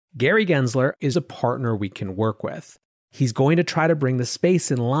Gary Gensler is a partner we can work with. He's going to try to bring the space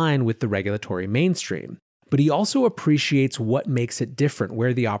in line with the regulatory mainstream, but he also appreciates what makes it different,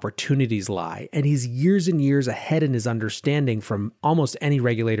 where the opportunities lie, and he's years and years ahead in his understanding from almost any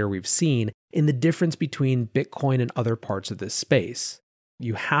regulator we've seen in the difference between Bitcoin and other parts of this space.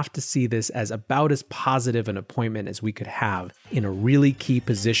 You have to see this as about as positive an appointment as we could have in a really key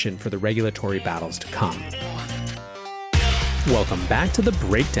position for the regulatory battles to come. Welcome back to The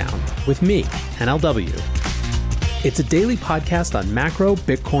Breakdown with me, NLW. It's a daily podcast on macro,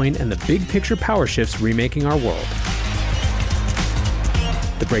 Bitcoin, and the big picture power shifts remaking our world.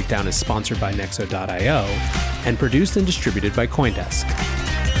 The Breakdown is sponsored by Nexo.io and produced and distributed by CoinDesk.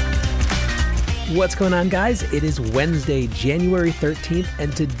 What's going on, guys? It is Wednesday, January 13th,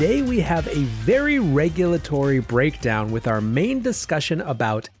 and today we have a very regulatory breakdown with our main discussion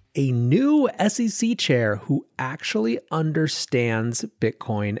about a new SEC chair who actually understands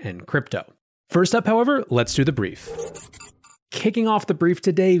Bitcoin and crypto. First up, however, let's do the brief. Kicking off the brief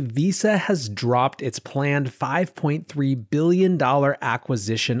today, Visa has dropped its planned $5.3 billion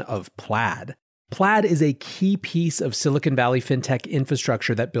acquisition of Plaid. Plaid is a key piece of Silicon Valley fintech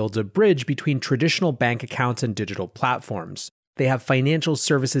infrastructure that builds a bridge between traditional bank accounts and digital platforms. They have financial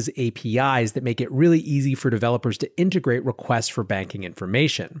services APIs that make it really easy for developers to integrate requests for banking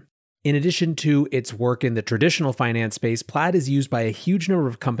information. In addition to its work in the traditional finance space, Plaid is used by a huge number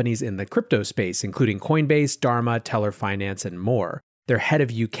of companies in the crypto space, including Coinbase, Dharma, Teller Finance, and more. Their head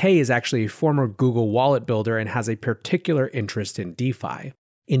of UK is actually a former Google wallet builder and has a particular interest in DeFi.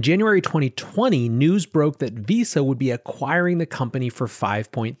 In January 2020, news broke that Visa would be acquiring the company for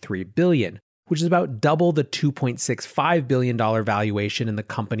 $5.3 billion, which is about double the $2.65 billion valuation in the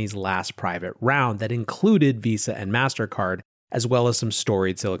company's last private round that included Visa and MasterCard, as well as some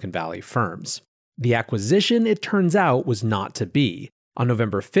storied Silicon Valley firms. The acquisition, it turns out, was not to be. On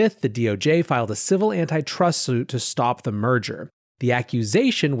November 5th, the DOJ filed a civil antitrust suit to stop the merger. The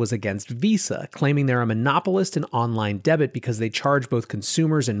accusation was against Visa, claiming they're a monopolist in online debit because they charge both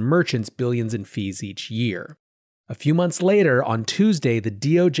consumers and merchants billions in fees each year. A few months later, on Tuesday, the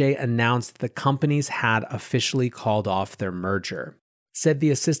DOJ announced the companies had officially called off their merger. Said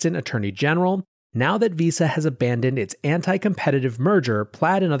the Assistant Attorney General, "Now that Visa has abandoned its anti-competitive merger,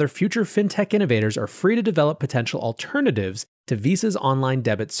 Plaid and other future fintech innovators are free to develop potential alternatives to Visa's online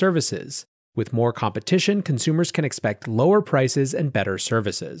debit services. With more competition, consumers can expect lower prices and better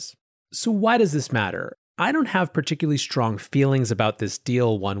services." So why does this matter? I don't have particularly strong feelings about this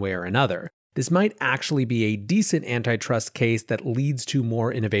deal one way or another. This might actually be a decent antitrust case that leads to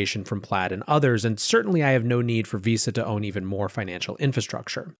more innovation from Plaid and others, and certainly I have no need for Visa to own even more financial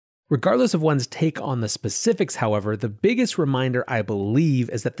infrastructure. Regardless of one's take on the specifics, however, the biggest reminder, I believe,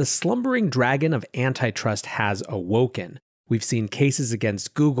 is that the slumbering dragon of antitrust has awoken. We've seen cases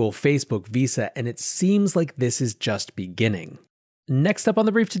against Google, Facebook, Visa, and it seems like this is just beginning. Next up on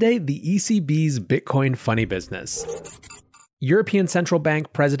the brief today, the ECB's Bitcoin funny business. European Central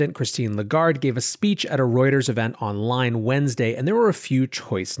Bank President Christine Lagarde gave a speech at a Reuters event online Wednesday, and there were a few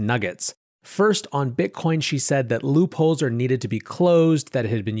choice nuggets. First, on Bitcoin, she said that loopholes are needed to be closed, that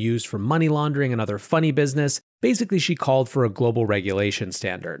it had been used for money laundering and other funny business. Basically, she called for a global regulation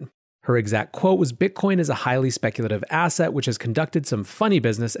standard. Her exact quote was, "Bitcoin is a highly speculative asset which has conducted some funny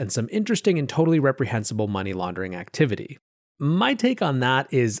business and some interesting and totally reprehensible money laundering activity." My take on that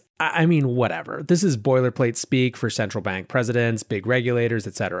is, whatever. This is boilerplate speak for central bank presidents, big regulators,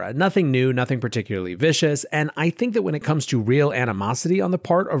 etc. Nothing new, nothing particularly vicious, and I think that when it comes to real animosity on the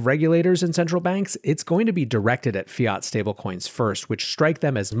part of regulators and central banks, it's going to be directed at fiat stablecoins first, which strike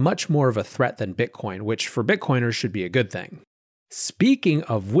them as much more of a threat than Bitcoin, which for Bitcoiners should be a good thing. Speaking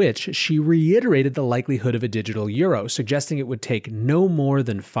of which, she reiterated the likelihood of a digital euro, suggesting it would take no more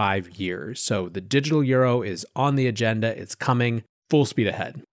than 5 years. So the digital euro is on the agenda, it's coming, full speed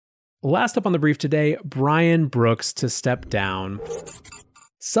ahead. Last up on the brief today, Brian Brooks to step down.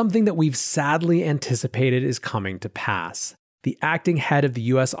 Something that we've sadly anticipated is coming to pass. The acting head of the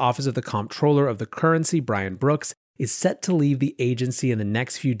U.S. Office of the Comptroller of the Currency, Brian Brooks, is set to leave the agency in the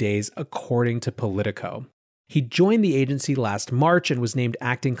next few days, according to Politico. He joined the agency last March and was named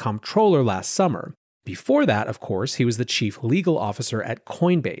acting comptroller last summer. Before that, of course, he was the chief legal officer at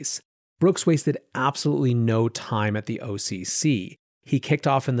Coinbase. Brooks wasted absolutely no time at the OCC. He kicked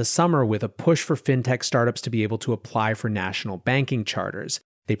off in the summer with a push for fintech startups to be able to apply for national banking charters.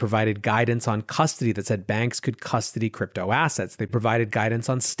 They provided guidance on custody that said banks could custody crypto assets. They provided guidance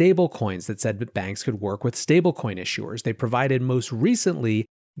on stablecoins that said that banks could work with stablecoin issuers. They provided, most recently,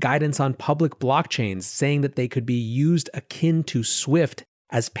 guidance on public blockchains, saying that they could be used akin to SWIFT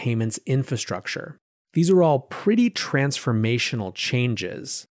as payments infrastructure. These are all pretty transformational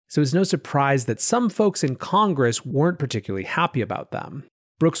changes. so it's no surprise that some folks in Congress weren't particularly happy about them.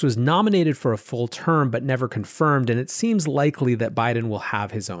 Brooks was nominated for a full term but never confirmed, and it seems likely that Biden will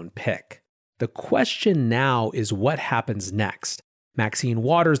have his own pick. The question now is what happens next. Maxine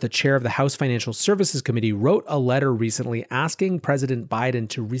Waters, the chair of the House Financial Services Committee, wrote a letter recently asking President Biden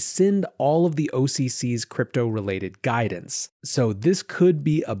to rescind all of the OCC's crypto-related guidance. So this could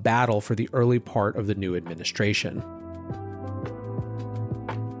be a battle for the early part of the new administration.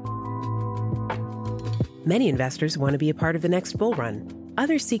 Many investors want to be a part of the next bull run.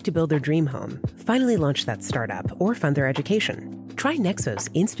 Others seek to build their dream home, finally launch that startup, or fund their education. Try Nexo's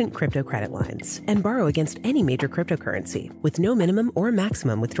instant crypto credit lines and borrow against any major cryptocurrency with no minimum or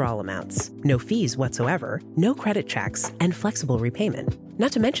maximum withdrawal amounts, no fees whatsoever, no credit checks, and flexible repayment.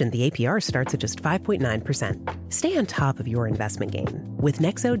 Not to mention the APR starts at just 5.9%. Stay on top of your investment game with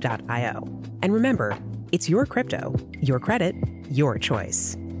Nexo.io. And remember, it's your crypto, your credit, your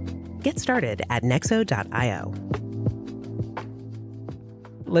choice. Get started at Nexo.io.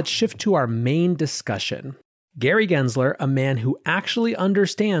 Let's shift to our main discussion. Gary Gensler, a man who actually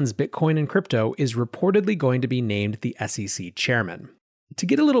understands Bitcoin and crypto, is reportedly going to be named the SEC chairman. To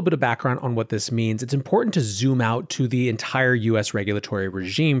get a little bit of background on what this means, it's important to zoom out to the entire US regulatory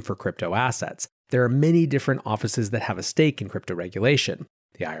regime for crypto assets. There are many different offices that have a stake in crypto regulation.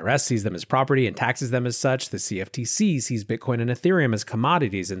 The IRS sees them as property and taxes them as such. The CFTC sees Bitcoin and Ethereum as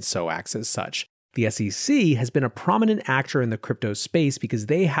commodities and so acts as such. The SEC has been a prominent actor in the crypto space because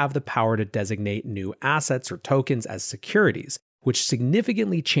they have the power to designate new assets or tokens as securities, which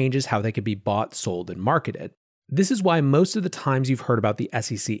significantly changes how they can be bought, sold, and marketed. This is why most of the times you've heard about the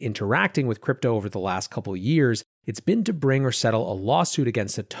SEC interacting with crypto over the last couple of years, it's been to bring or settle a lawsuit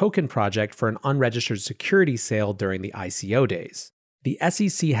against a token project for an unregistered security sale during the ICO days. The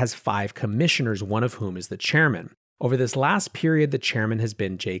SEC has 5 commissioners, one of whom is the chairman. Over this last period, the chairman has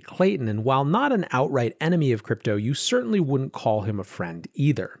been Jay Clayton, and while not an outright enemy of crypto, you certainly wouldn't call him a friend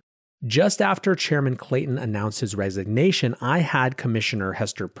either. Just after Chairman Clayton announced his resignation, I had Commissioner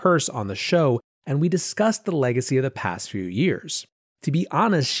Hester Peirce on the show, and we discussed the legacy of the past few years. To be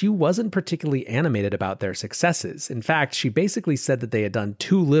honest, she wasn't particularly animated about their successes. In fact, she basically said that they had done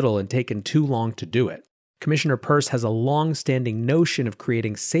too little and taken too long to do it. Commissioner Peirce has a long-standing notion of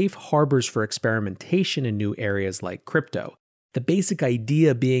creating safe harbors for experimentation in new areas like crypto. The basic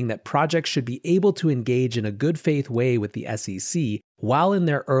idea being that projects should be able to engage in a good faith way with the SEC while in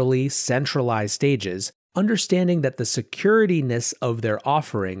their early, centralized stages, understanding that the securityness of their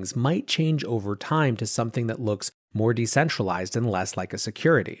offerings might change over time to something that looks more decentralized and less like a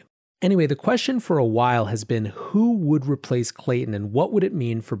security. Anyway, the question for a while has been who would replace Clayton and what would it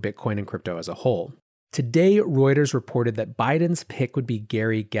mean for Bitcoin and crypto as a whole? Today, Reuters reported that Biden's pick would be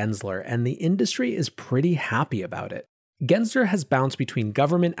Gary Gensler, and the industry is pretty happy about it. Gensler has bounced between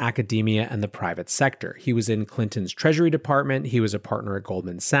government, academia, and the private sector. He was in Clinton's Treasury Department, he was a partner at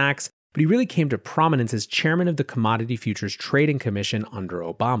Goldman Sachs, but he really came to prominence as chairman of the Commodity Futures Trading Commission under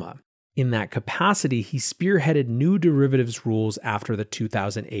Obama. In that capacity, he spearheaded new derivatives rules after the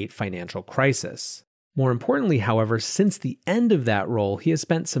 2008 financial crisis. More importantly, however, since the end of that role, he has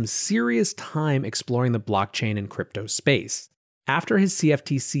spent some serious time exploring the blockchain and crypto space. After his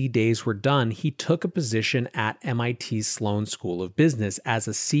CFTC days were done, he took a position at MIT's Sloan School of Business as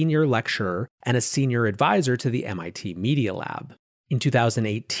a senior lecturer and a senior advisor to the MIT Media Lab. In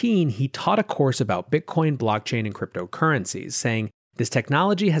 2018, he taught a course about Bitcoin, blockchain, and cryptocurrencies, saying, "This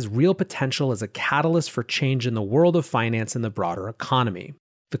technology has real potential as a catalyst for change in the world of finance and the broader economy."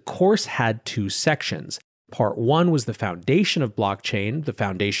 The course had 2 sections. Part 1 was the foundation of blockchain, the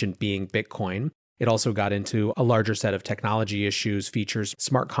foundation being Bitcoin. It also got into a larger set of technology issues, features,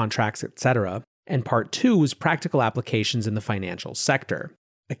 smart contracts, etc. And Part 2 was practical applications in the financial sector.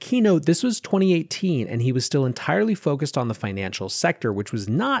 A keynote, this was 2018, and he was still entirely focused on the financial sector, which was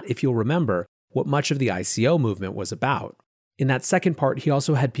not, if you'll remember, what much of the ICO movement was about. In that second part, he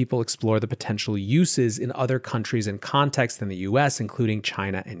also had people explore the potential uses in other countries and contexts than the US, including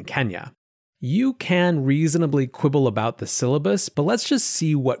China and Kenya. You can reasonably quibble about the syllabus, but let's just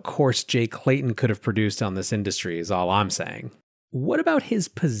see what course Jay Clayton could have produced on this industry is all I'm saying. What about his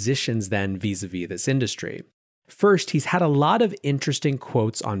positions then vis-a-vis this industry? First, he's had a lot of interesting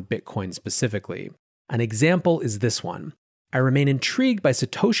quotes on Bitcoin specifically. An example is this one. "I remain intrigued by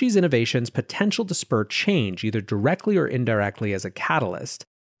Satoshi's innovation's potential to spur change, either directly or indirectly as a catalyst.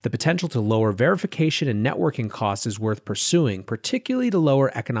 The potential to lower verification and networking costs is worth pursuing, particularly to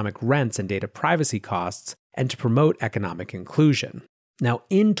lower economic rents and data privacy costs, and to promote economic inclusion." Now,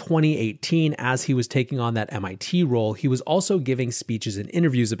 in 2018, as he was taking on that MIT role, he was also giving speeches and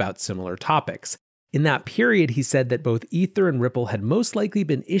interviews about similar topics. In that period, he said that both Ether and Ripple had most likely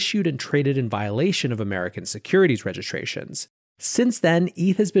been issued and traded in violation of American securities registrations. Since then,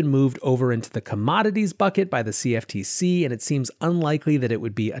 ETH has been moved over into the commodities bucket by the CFTC, and it seems unlikely that it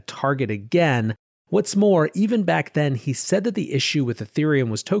would be a target again. What's more, even back then, he said that the issue with Ethereum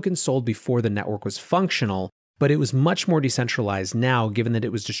was tokens sold before the network was functional, but it was much more decentralized now, given that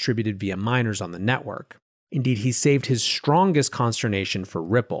it was distributed via miners on the network. Indeed, he saved his strongest consternation for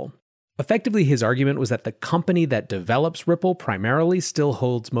Ripple. Effectively, his argument was that the company that develops Ripple primarily still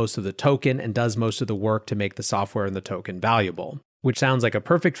holds most of the token and does most of the work to make the software and the token valuable, which sounds like a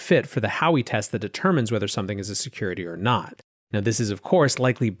perfect fit for the Howey test that determines whether something is a security or not. Now, this is, of course,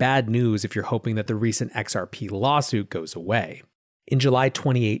 likely bad news if you're hoping that the recent XRP lawsuit goes away. In July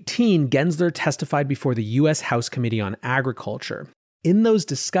 2018, Gensler testified before the U.S. House Committee on Agriculture. In those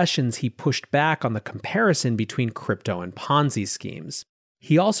discussions, he pushed back on the comparison between crypto and Ponzi schemes.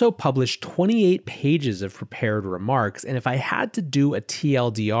 He also published 28 pages of prepared remarks, and if I had to do a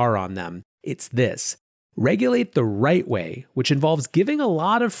TLDR on them, it's this. Regulate the right way, which involves giving a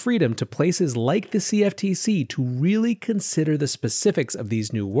lot of freedom to places like the CFTC to really consider the specifics of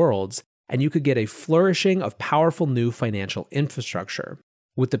these new worlds, and you could get a flourishing of powerful new financial infrastructure,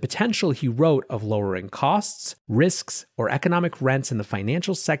 with the potential, he wrote, of lowering costs, risks, or economic rents in the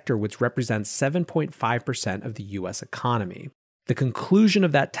financial sector, which represents 7.5% of the US economy. The conclusion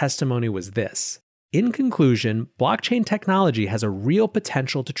of that testimony was this. In conclusion, blockchain technology has a real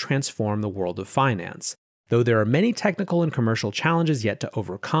potential to transform the world of finance. Though there are many technical and commercial challenges yet to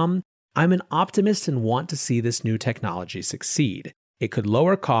overcome, I'm an optimist and want to see this new technology succeed. It could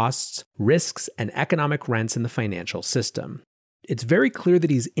lower costs, risks, and economic rents in the financial system. It's very clear that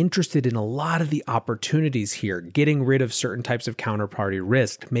he's interested in a lot of the opportunities here, getting rid of certain types of counterparty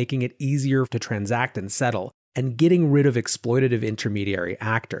risk, making it easier to transact and settle, and getting rid of exploitative intermediary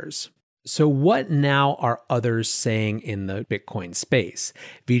actors. So what now are others saying in the Bitcoin space?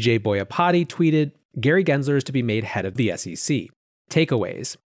 Vijay Boyapati tweeted, Gary Gensler is to be made head of the SEC.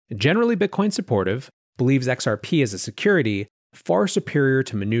 Takeaways. Generally Bitcoin supportive, believes XRP as a security, far superior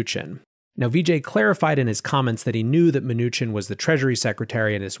to Mnuchin. Now, Vijay clarified in his comments that he knew that Mnuchin was the Treasury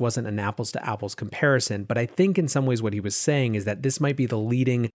Secretary and this wasn't an apples-to-apples comparison, but I think in some ways what he was saying is that this might be the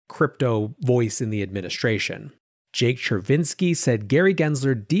leading crypto voice in the administration. Jake Chervinsky said Gary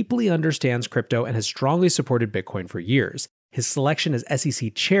Gensler deeply understands crypto and has strongly supported Bitcoin for years. His selection as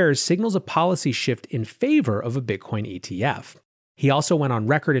SEC chair signals a policy shift in favor of a Bitcoin ETF. He also went on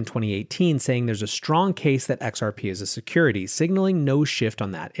record in 2018 saying there's a strong case that XRP is a security, signaling no shift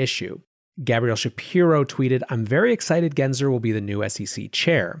on that issue. Gabriel Shapiro tweeted, I'm very excited Gensler will be the new SEC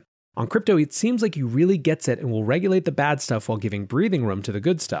chair. On crypto, it seems like he really gets it and will regulate the bad stuff while giving breathing room to the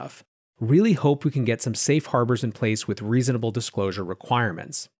good stuff. Really hope we can get some safe harbors in place with reasonable disclosure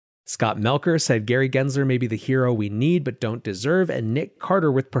requirements. Scott Melker said Gary Gensler may be the hero we need but don't deserve, and Nick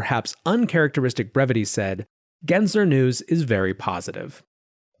Carter, with perhaps uncharacteristic brevity, said, Gensler news is very positive.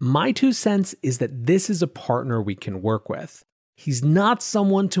 My 2 cents is that this is a partner we can work with. He's not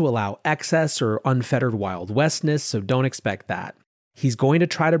someone to allow excess or unfettered Wild Westness, so don't expect that. He's going to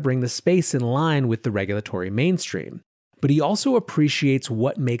try to bring the space in line with the regulatory mainstream. But he also appreciates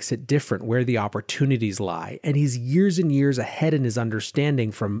what makes it different, where the opportunities lie, and he's years and years ahead in his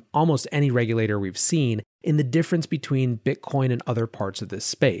understanding from almost any regulator we've seen in the difference between Bitcoin and other parts of this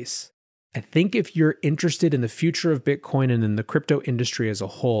space. I think if you're interested in the future of Bitcoin and in the crypto industry as a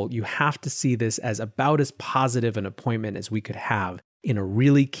whole, you have to see this as about as positive an appointment as we could have in a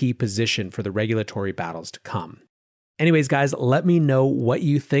really key position for the regulatory battles to come. Anyways, guys, let me know what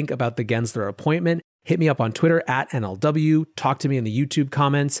you think about the Gensler appointment. Hit me up on Twitter @NLW. Talk to me in the YouTube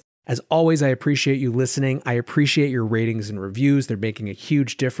comments. As always, I appreciate you listening. I appreciate your ratings and reviews. They're making a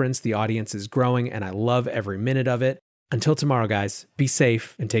huge difference. The audience is growing, and I love every minute of it. Until tomorrow, guys, be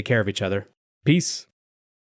safe and take care of each other. Peace.